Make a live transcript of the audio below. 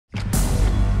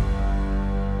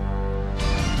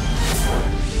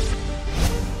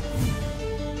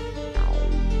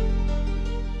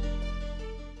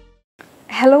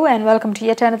Hello and welcome to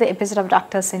yet another episode of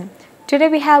Dr. Sin. Today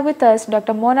we have with us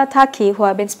Dr. Chetan Thakre, who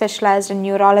have been specialized in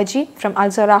neurology from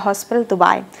Zahra Hospital,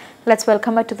 Dubai. Let's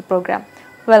welcome her to the program.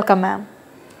 Welcome, ma'am.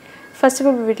 First of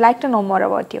all, we would like to know more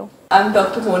about you. I'm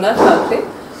Dr. Chetan Thakre.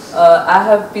 I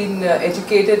have been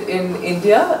educated in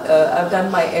India. I've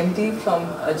done my MD from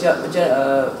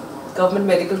Government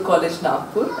Medical College,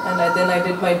 Nagpur, and then I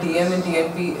did my DM and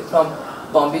DMB from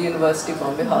Bombay University,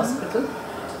 Bombay Hospital.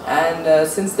 And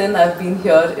since then I've been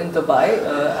here in Dubai.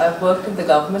 I've worked in the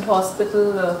government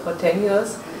hospital for 10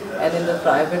 years and in the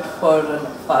private for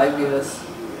 5 years.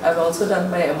 I've also done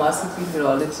my MRCP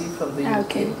Neurology from the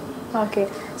UK. Okay.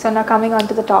 So now coming on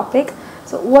to the topic.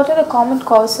 So what are the common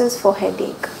causes for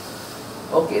headache?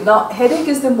 Okay, now headache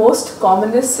is the most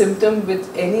commonest symptom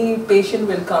with any patient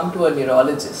will come to a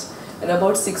neurologist. And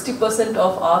about 60%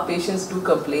 of our patients do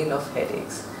complain of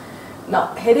headaches. Now,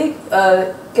 headache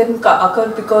can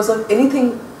occur because of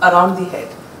anything around the head.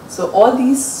 So, all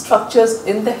these structures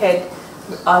in the head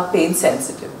are pain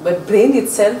sensitive, but brain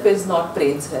itself is not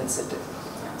pain sensitive.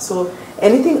 So,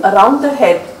 anything around the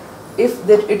head, if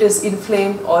it is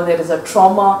inflamed or there is a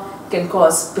trauma, can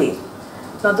cause pain.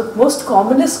 Now, the most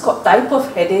commonest type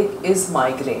of headache is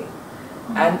migraine.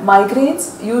 And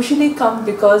migraines usually come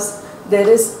because there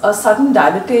is a sudden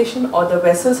dilatation or the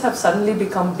vessels have suddenly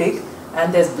become big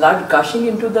and there's blood gushing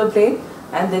into the brain,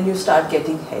 and then you start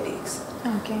getting headaches.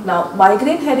 Okay. Now,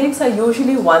 migraine headaches are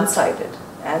usually one-sided,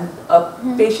 and a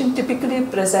patient typically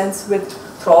presents with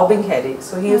throbbing headache.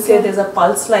 So he'll say there's a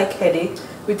pulse-like headache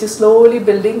which is slowly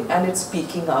building and it's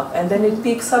peaking up, and then it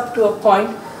peaks up to a point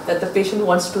that the patient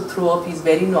wants to throw up. He's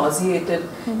very nauseated,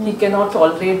 he cannot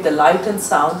tolerate the light and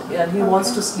sound, and he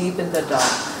wants to sleep in the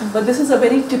dark. But this is a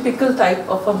very typical type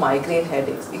of a migraine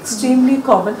headache, extremely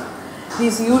common.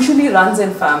 These usually runs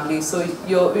in families, so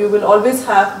you will always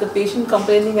have the patient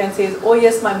complaining and says, oh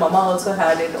yes, my mama also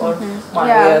had it, or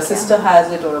my sister has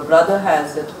it, or a brother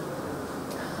has it.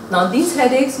 Now these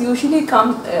headaches usually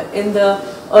come in the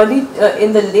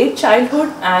late childhood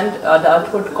and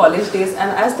adulthood, college days,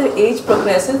 and as the age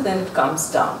progresses, then it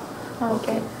comes down.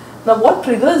 Okay. Now what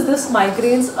triggers this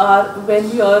migraines are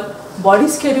when your body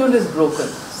schedule is broken.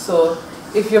 So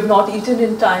if you have not eaten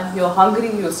in time, you're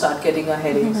hungry, you start getting a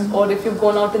headache. Or if you've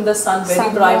gone out in the sun, very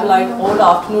bright light, all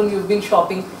afternoon you've been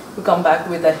shopping, you come back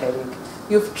with a headache.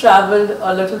 You've traveled,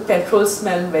 a little petrol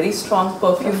smell, very strong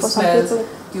perfume smells,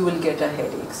 you will get a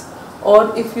headache.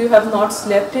 Or if you have not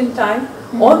slept in time,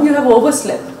 or you have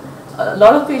overslept. A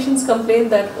lot of patients complain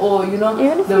that, oh, you know,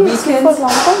 Even if the you weekends. sleep for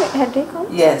longer, headache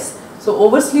comes? Yes. So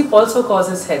oversleep also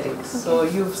causes headaches. So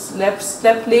you've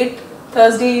slept late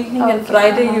Thursday evening and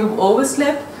Friday you've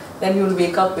overslept, then you'll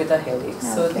wake up with a headache.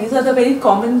 So these are the very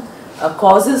common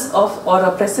causes of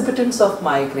or precipitants of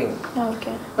migraine.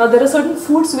 Okay. Now there are certain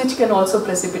foods which can also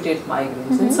precipitate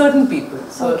migraines in certain people.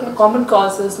 So common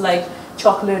causes like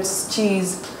chocolates,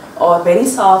 cheese, or very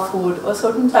sour food, or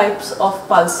certain types of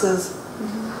pulses,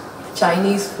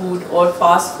 Chinese food or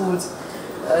fast foods,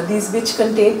 these which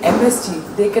contain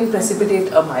MSG, they can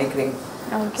precipitate a migraine.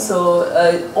 Okay.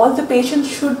 So all the patients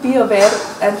should be aware,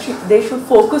 and they should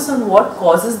focus on what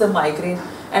causes the migraine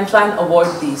and try and avoid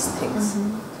these things.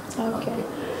 Okay.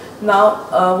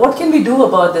 Now, what can we do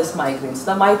about this migraines?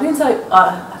 The migraines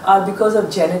are because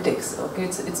of genetics. Okay,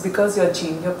 it's because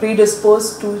you're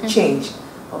predisposed to change.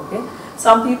 Okay,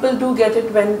 some people do get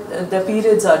it when the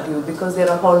periods are due because there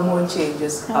are hormone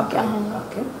changes happening.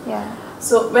 Okay. Yeah.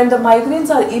 So when the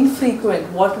migraines are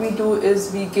infrequent, what we do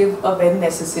is we give when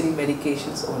necessary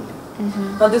medications only.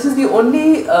 Now this is the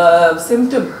only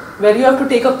symptom where you have to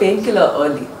take a painkiller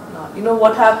early. Now, you know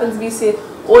what happens, we say,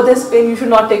 oh there's pain, you should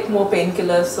not take more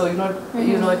painkillers, so you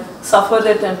know, suffer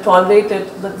it and tolerate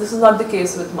it, but this is not the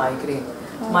case with migraine.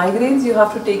 Migraines you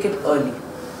have to take it early.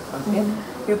 Okay?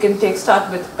 You can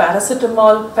start with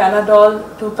paracetamol,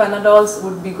 Panadol, 2 Panadols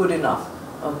would be good enough.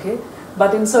 Okay?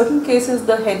 But in certain cases,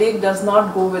 the headache does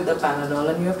not go with the Panadol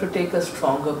and you have to take a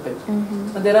stronger pill.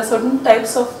 There are certain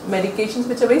types of medications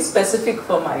which are very specific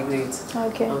for migraines.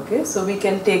 Okay. Okay, so we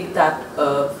can take that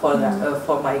for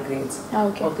migraines.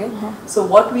 Okay. Okay. So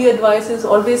what we advise is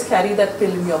always carry that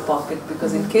pill in your pocket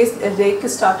because in case a headache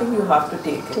is starting, you have to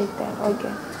take it. Take that.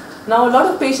 Okay. Now a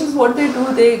lot of patients, what they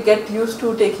do, they get used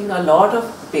to taking a lot of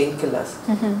painkillers.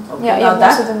 Okay. Yeah,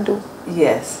 most of them do.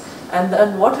 Yes. And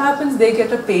then what happens, they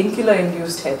get a painkiller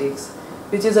induced headaches,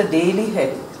 which is a daily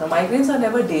headache. Now migraines are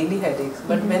never daily headaches,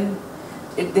 but when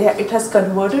it has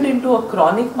converted into a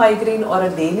chronic migraine or a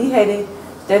daily headache,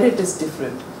 then it is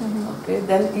different. Okay,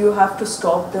 then you have to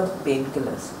stop the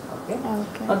painkillers.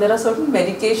 Okay. Now there are certain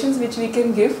medications which we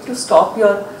can give to stop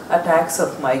your attacks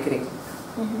of migraine.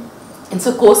 It's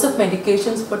a course of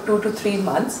medications for 2 to 3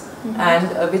 months,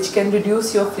 and which can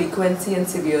reduce your frequency and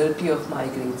severity of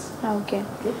migraines. Okay.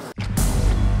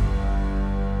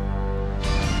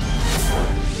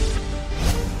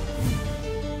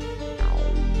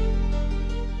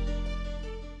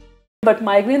 But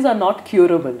migraines are not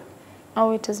curable.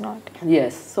 Oh, it is not.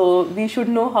 Yes, so we should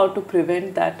know how to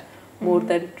prevent that more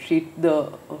than treat the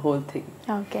whole thing.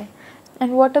 Okay.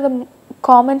 And what are the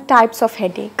common types of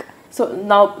headache? So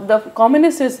now the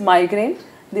commonest is migraine.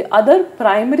 The other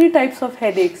primary types of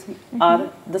headaches are,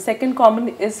 the second common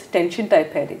is tension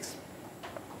type headaches.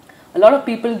 A lot of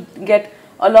people get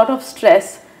a lot of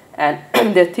stress and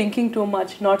they're thinking too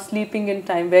much, not sleeping in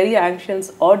time, very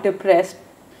anxious or depressed.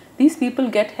 These people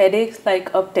get headaches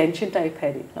like a tension type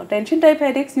headache. Now tension type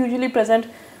headaches usually present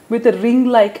with a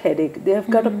ring-like headache. They have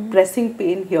got a pressing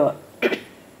pain here.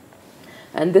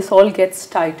 And this all gets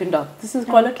tightened up. This is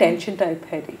called a tension type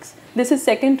headaches. This is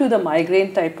second to the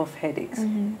migraine type of headaches.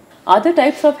 Other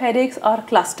types of headaches are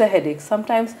cluster headaches.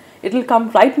 Sometimes it will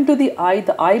come right into the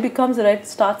eye becomes red,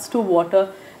 starts to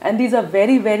water, and these are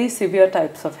very, very severe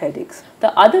types of headaches.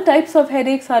 The other types of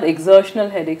headaches are exertional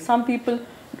headaches. Some people,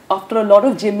 after a lot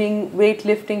of gymming,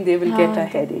 weightlifting, they will get a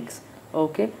headaches.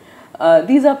 Okay.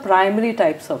 These are primary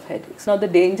types of headaches. Now the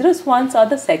dangerous ones are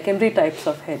the secondary types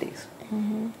of headaches,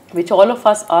 which all of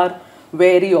us are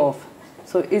wary of.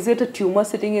 So is it a tumor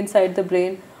sitting inside the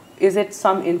brain? Is it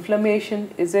some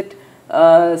inflammation? Is it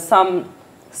some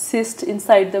cyst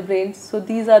inside the brain? So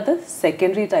these are the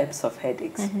secondary types of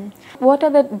headaches. What are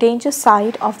the danger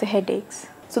side of the headaches?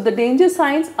 So the danger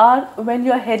signs are when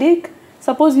your headache,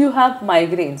 suppose you have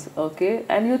migraines, okay,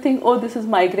 and you think, oh, this is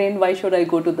migraine, why should I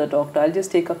go to the doctor? I'll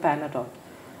just take a Panadol.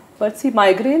 But see,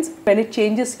 migraines, when it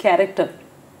changes character,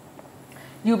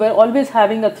 you were always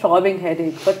having a throbbing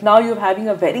headache, but now you're having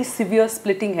a very severe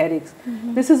splitting headaches.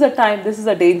 This is a time, this is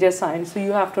a danger sign, so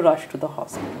you have to rush to the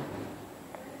hospital.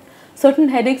 Certain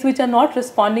headaches which are not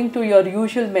responding to your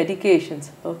usual medications,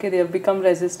 okay, they have become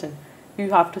resistant, you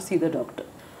have to see the doctor.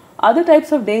 Other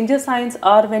types of danger signs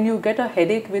are when you get a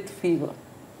headache with fever.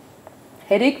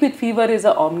 Headache with fever is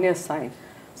an ominous sign.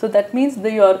 So that means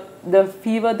the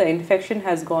fever, the infection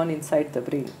has gone inside the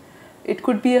brain. It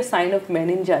could be a sign of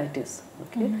meningitis.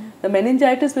 Okay? The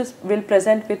meningitis will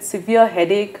present with severe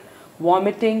headache,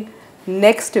 vomiting,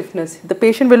 neck stiffness. The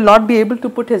patient will not be able to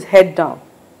put his head down.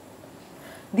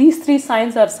 These three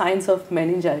signs are signs of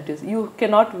meningitis. You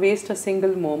cannot waste a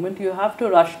single moment. You have to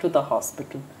rush to the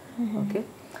hospital. Okay?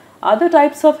 Other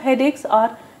types of headaches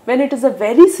are when it is a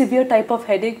very severe type of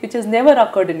headache which has never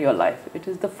occurred in your life. It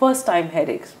is the first time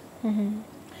headaches.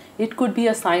 It could be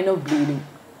a sign of bleeding.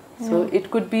 So it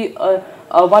could be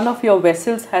one of your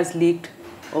vessels has leaked,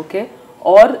 okay,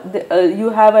 or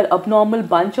you have an abnormal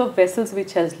bunch of vessels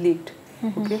which has leaked,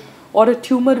 okay, or a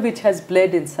tumor which has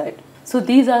bled inside. So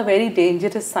these are very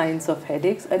dangerous signs of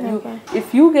headaches, and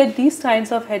if you get these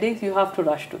signs of headaches, you have to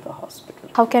rush to the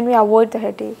hospital. How can we avoid the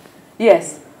headache?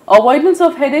 Yes, avoidance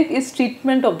of headache is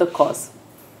treatment of the cause.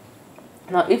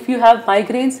 Now, if you have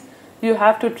migraines, you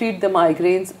have to treat the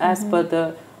migraines as per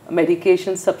the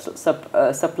medication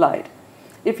supplied.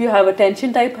 If you have a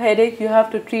tension type headache, you have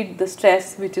to treat the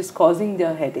stress which is causing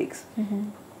their headaches.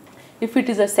 If it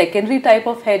is a secondary type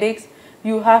of headaches,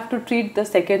 you have to treat the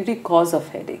secondary cause of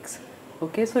headaches.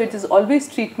 Okay, so it is always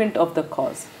treatment of the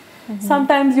cause.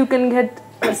 Sometimes you can get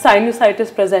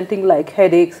sinusitis presenting like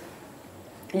headaches.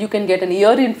 You can get an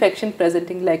ear infection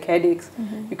presenting like headaches.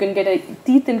 You can get a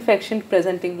teeth infection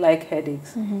presenting like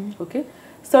headaches. Okay.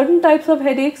 Certain types of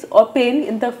headaches or pain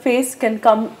in the face can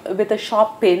come with a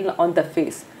sharp pain on the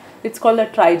face. It's called a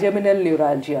trigeminal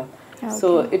neuralgia.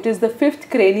 So it is the fifth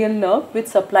cranial nerve which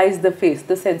supplies the face,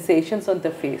 the sensations on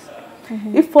the face.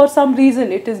 If for some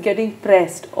reason it is getting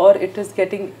pressed or it is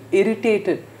getting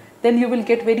irritated, then you will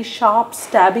get very sharp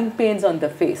stabbing pains on the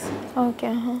face.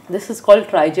 This is called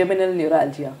trigeminal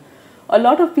neuralgia. A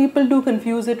lot of people do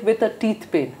confuse it with a teeth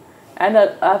pain. And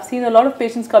I've seen a lot of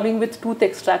patients coming with tooth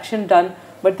extraction done,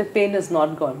 but the pain is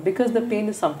not gone because the pain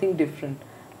is something different.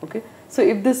 Okay, so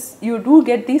if you do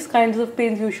get these kinds of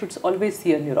pains, you should always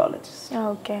see a neurologist.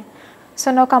 Okay,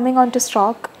 so now coming on to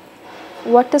stroke,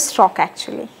 what is stroke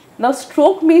actually? Now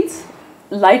stroke means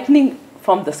lightning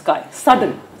from the sky,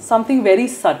 sudden, something very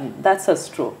sudden. That's a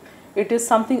stroke. It is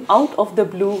something out of the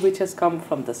blue which has come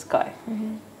from the sky.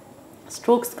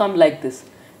 Strokes come like this.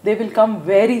 They will come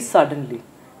very suddenly.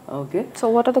 Okay. So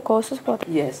what are the causes for that?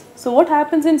 Yes. So what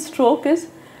happens in stroke is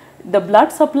the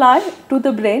blood supply to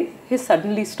the brain is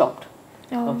suddenly stopped.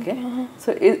 Okay.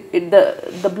 So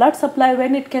the blood supply,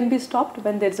 when it can be stopped,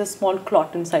 when there is a small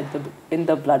clot inside in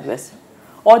the blood vessel,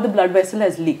 or the blood vessel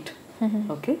has leaked.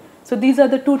 Okay. So these are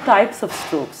the two types of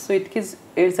strokes. So it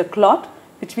is a clot,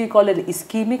 which we call an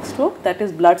ischemic stroke, that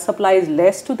is blood supply is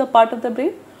less to the part of the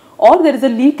brain, or there is a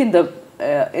leak in the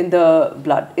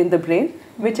blood in the brain,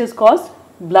 which has caused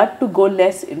blood to go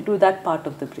less into that part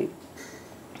of the brain.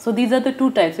 So these are the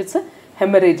two types. It's a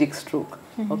hemorrhagic stroke,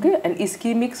 okay, and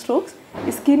ischemic strokes.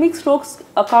 Ischemic strokes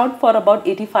account for about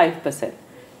 85%.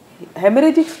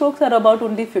 Hemorrhagic strokes are about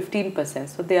only 15%,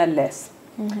 so they are less.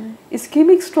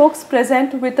 Ischemic strokes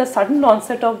present with a sudden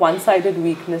onset of one-sided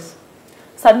weakness,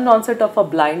 sudden onset of a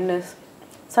blindness.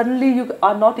 Suddenly you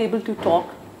are not able to talk.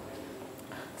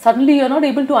 Suddenly you are not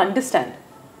able to understand.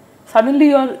 Suddenly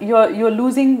you're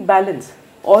losing balance,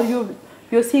 or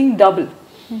you're seeing double.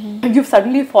 You've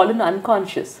suddenly fallen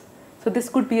unconscious. So this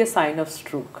could be a sign of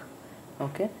stroke.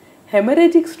 Okay.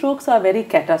 Hemorrhagic strokes are very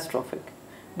catastrophic.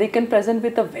 They can present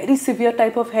with a very severe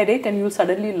type of headache and you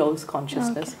suddenly lose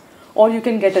consciousness. Or you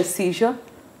can get a seizure.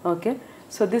 Okay.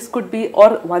 So this could be,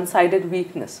 or one-sided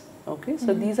weakness. Okay.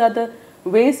 So these are the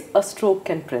ways a stroke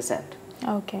can present.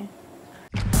 Okay.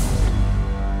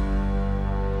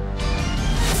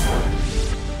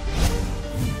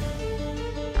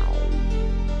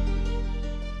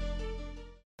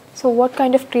 So what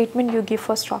kind of treatment you give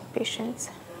for stroke patients?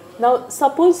 Now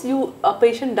suppose a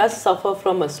patient does suffer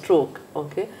from a stroke,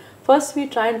 okay. First we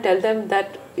try and tell them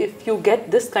that if you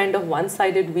get this kind of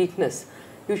one-sided weakness,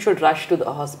 you should rush to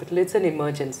the hospital. It's an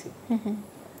emergency.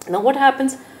 Now what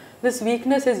happens, this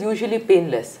weakness is usually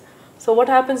painless. So what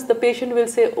happens, the patient will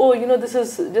say, oh, this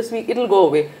is just weak, it'll go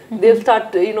away. They'll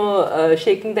start,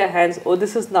 shaking their hands, oh,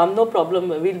 this is numb, no problem,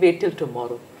 we'll wait till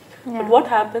tomorrow. But what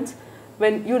happens,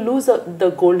 when you lose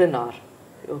the golden hour,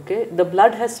 okay, the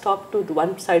blood has stopped to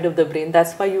one side of the brain,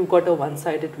 that's why you got a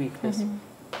one-sided weakness.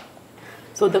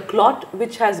 So the clot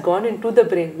which has gone into the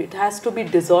brain, it has to be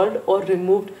dissolved or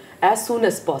removed as soon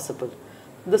as possible.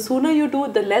 The sooner you do,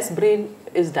 the less brain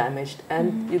is damaged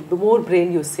and the more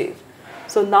brain you save.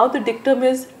 So now the dictum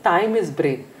is time is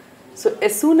brain. So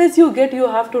as soon as you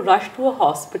have to rush to a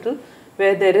hospital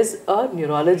where there is a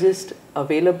neurologist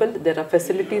available. There are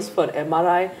facilities for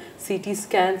MRI, CT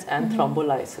scans and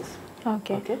thrombolysis.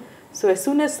 Okay. So as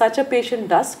soon as such a patient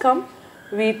does come,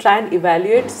 we try and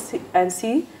evaluate and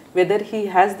see whether he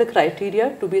has the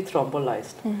criteria to be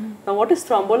thrombolyzed. Now what is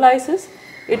thrombolysis?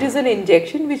 It is an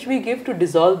injection which we give to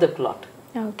dissolve the clot.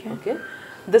 Okay.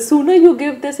 The sooner you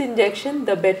give this injection,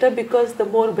 the better, because the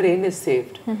more brain is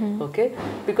saved. Okay.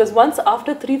 Because once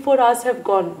after 3-4 hours have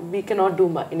gone, we cannot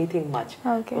do anything much.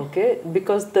 Okay.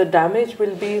 Because the damage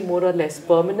will be more or less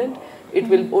permanent. It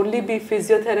will only be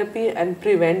physiotherapy and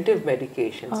preventive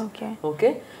medications.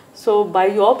 Okay. So by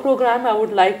your program, I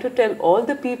would like to tell all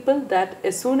the people that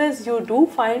as soon as you do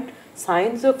find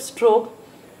signs of stroke,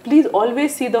 please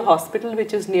always see the hospital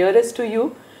which is nearest to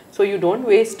you. So you don't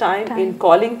waste time in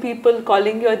calling people,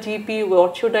 calling your GP,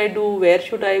 what should I do, where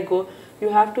should I go. You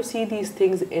have to see these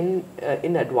things in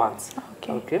advance.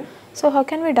 Okay. So how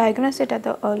can we diagnose it at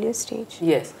the earliest stage?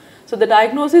 Yes. So the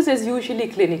diagnosis is usually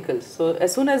clinical. So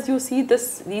as soon as you see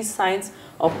these signs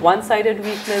of one-sided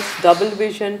weakness, double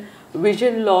vision,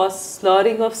 vision loss,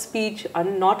 slurring of speech,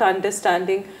 and not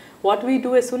understanding, what we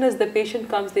do as soon as the patient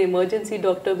comes, the emergency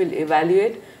doctor will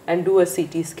evaluate and do a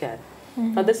CT scan.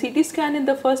 Now the CT scan in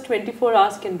the first 24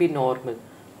 hours can be normal,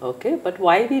 okay, but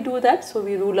why we do that? So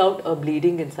we rule out a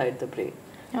bleeding inside the brain.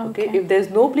 Okay, if there's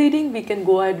no bleeding, we can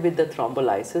go ahead with the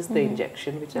thrombolysis, the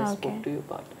injection which I spoke to you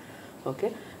about.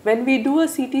 Okay, when we do a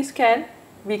CT scan,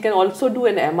 we can also do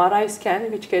an MRI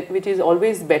scan, which is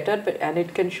always better, and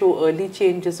it can show early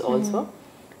changes also.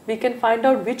 We can find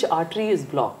out which artery is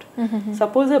blocked.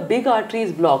 Suppose a big artery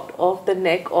is blocked of the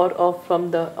neck or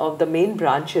of the main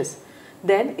branches.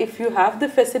 Then if you have the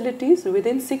facilities,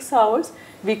 within 6 hours,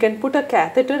 we can put a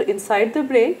catheter inside the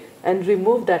brain and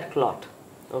remove that clot.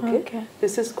 Okay.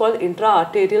 This is called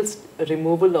intra-arterial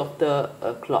removal of the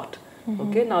clot.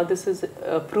 Okay. Now this is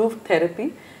approved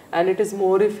therapy and it is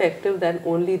more effective than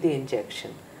only the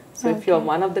injection. So if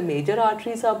one of the major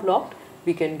arteries are blocked,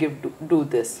 we can do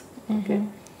this. Okay.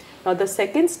 Now the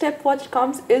second step what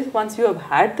comes is, once you have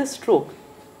had the stroke,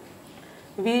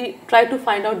 we try to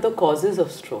find out the causes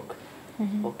of stroke.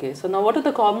 Okay, so now what are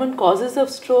the common causes of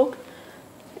stroke?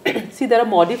 See, there are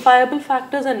modifiable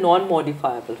factors and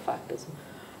non-modifiable factors.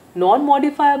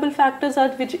 Non-modifiable factors are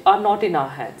which are not in our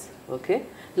hands, okay,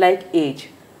 like age.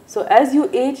 So as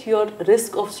you age, your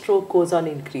risk of stroke goes on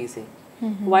increasing.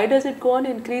 Why does it go on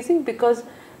increasing? Because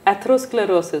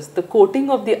atherosclerosis, the coating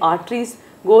of the arteries,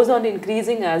 goes on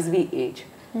increasing as we age.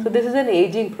 So this is an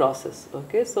aging process.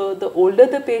 Okay, so the older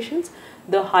the patients,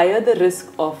 the higher the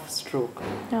risk of stroke.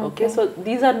 Okay, so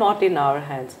these are not in our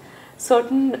hands.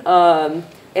 Certain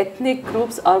ethnic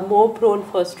groups are more prone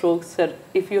for strokes.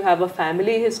 If you have a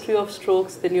family history of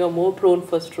strokes, then you are more prone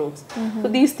for strokes. So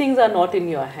these things are not in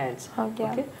your hands.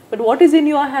 Okay? But what is in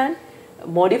your hand?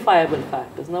 Modifiable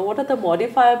factors. Now, what are the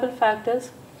modifiable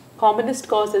factors? Commonest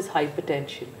cause is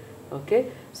hypertension. Okay,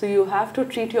 so you have to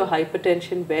treat your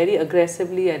hypertension very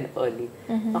aggressively and early.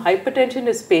 Now, hypertension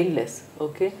is painless.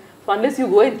 Okay, so unless you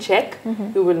go and check,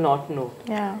 you will not know.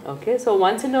 Yeah. Okay, so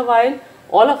once in a while,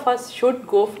 all of us should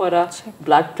go for a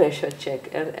blood pressure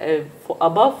check. For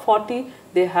above 40,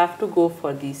 they have to go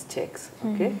for these checks.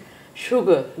 Okay,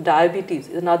 sugar, diabetes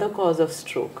is another cause of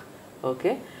stroke.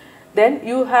 Okay, then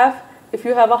you have, if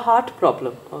you have a heart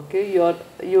problem, okay,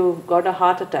 you've got a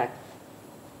heart attack,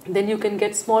 then you can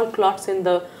get small clots in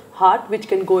the heart which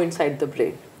can go inside the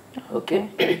brain.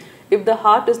 Okay. If the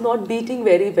heart is not beating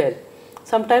very well,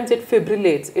 sometimes it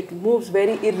fibrillates, it moves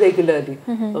very irregularly.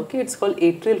 Okay, it's called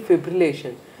atrial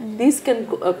fibrillation. These can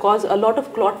cause a lot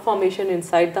of clot formation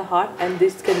inside the heart, and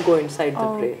this can go inside the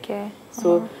brain.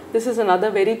 So this is another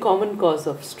very common cause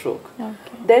of stroke.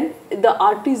 Then the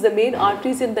arteries, the main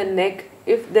arteries in the neck,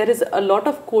 if there is a lot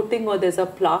of coating or there's a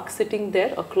plaque sitting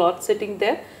there, a clot sitting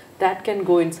there, that can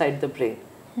go inside the brain.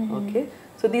 Okay,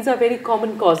 so these are very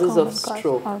common causes of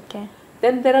stroke.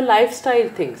 Then there are lifestyle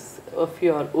things. If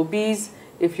you are obese,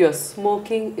 if you are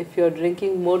smoking, if you are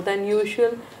drinking more than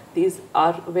usual, these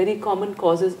are very common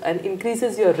causes and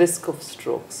increases your risk of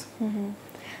strokes.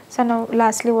 So now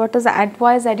lastly, what is the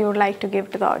advice that you would like to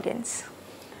give to the audience?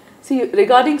 See,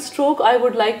 regarding stroke, I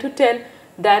would like to tell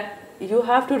that you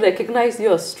have to recognize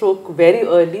your stroke very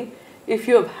early. If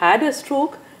you have had a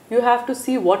stroke, you have to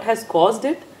see what has caused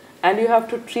it and you have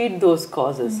to treat those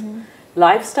causes.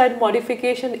 Lifestyle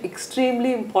modification,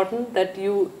 extremely important that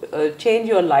you change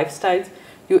your lifestyles.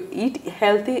 You eat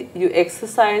healthy, you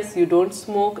exercise, you don't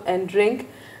smoke and drink,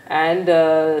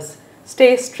 and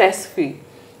stay stress-free.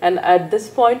 And at this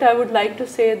point, I would like to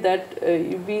say that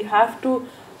we have to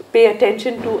pay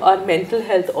attention to our mental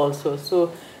health also.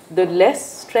 So the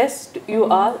less stressed you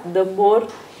are, the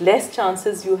less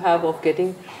chances you have of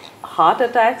getting heart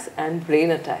attacks and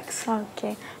brain attacks.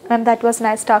 Okay. Ma'am, that was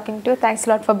nice talking to you. Thanks a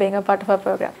lot for being a part of our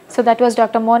program. So that was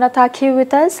Dr. Mona Thakre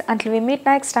with us. Until we meet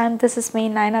next time, this is me,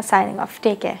 Naina, signing off.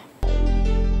 Take care.